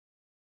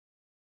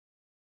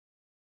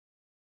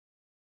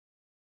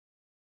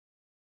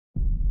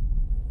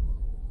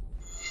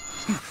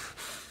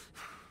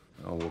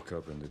I woke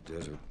up in the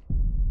desert,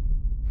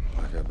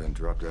 like I've been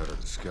dropped out of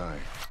the sky.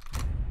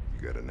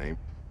 You got a name?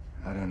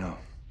 I don't know.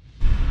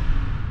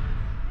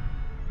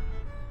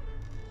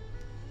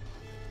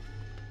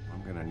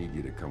 I'm gonna need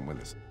you to come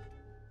with us.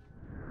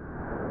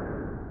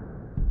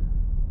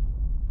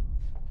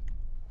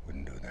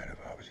 Wouldn't do that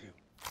if I was you.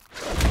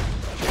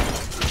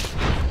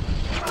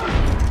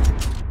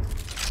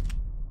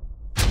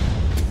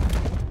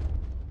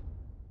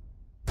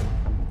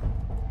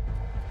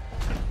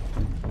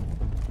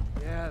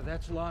 Yeah,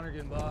 that's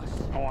Lonergan, boss.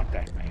 I want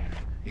that man.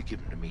 You give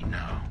him to me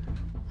now.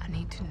 I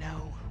need to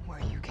know where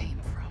you came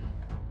from.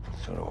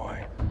 So do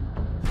I.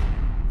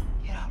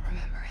 You don't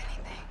remember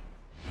anything.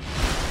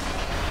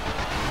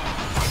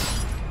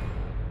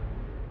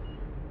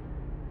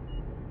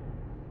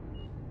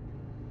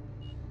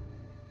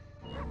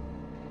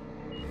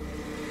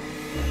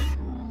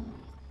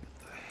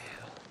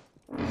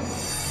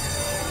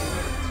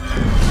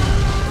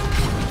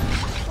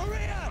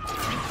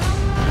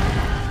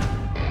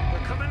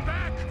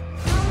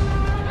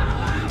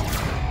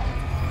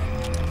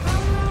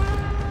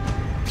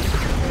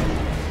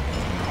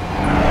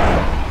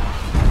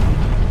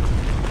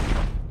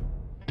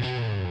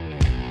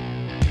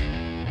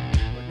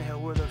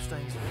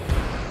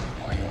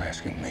 Why are you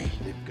asking me?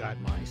 They've got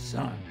my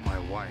son, My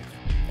wife.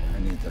 I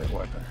need that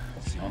weapon.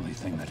 it's the only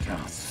thing that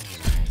counts.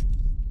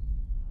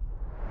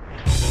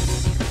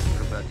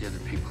 What about the other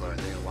people? Are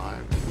they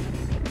alive?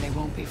 They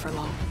won't be for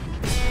long.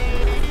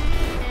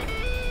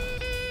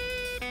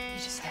 You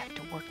just have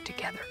to work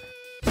together.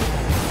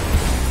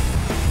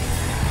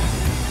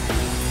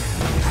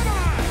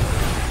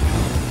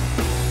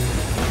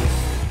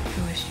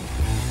 Who is she?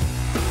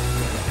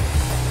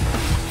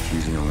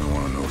 She's the only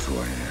one who knows who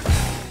I am.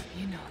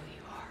 You know who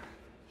you are.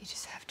 You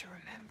just have to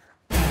remember.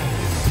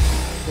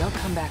 They'll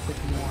come back with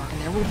more,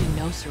 and there will be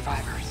no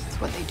survivors. It's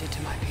what they did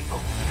to my people.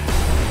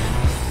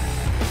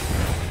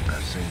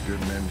 I've seen good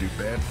men do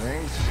bad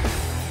things.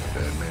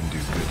 Bad men do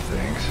good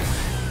things.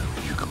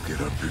 You go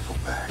get our people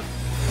back.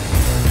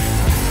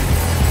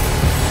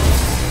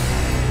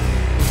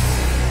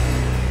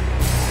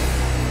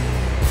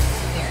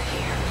 They're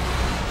here.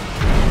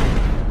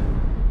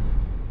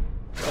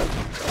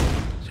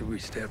 Should we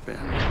step in?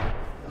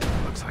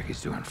 Looks like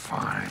he's doing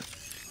fine.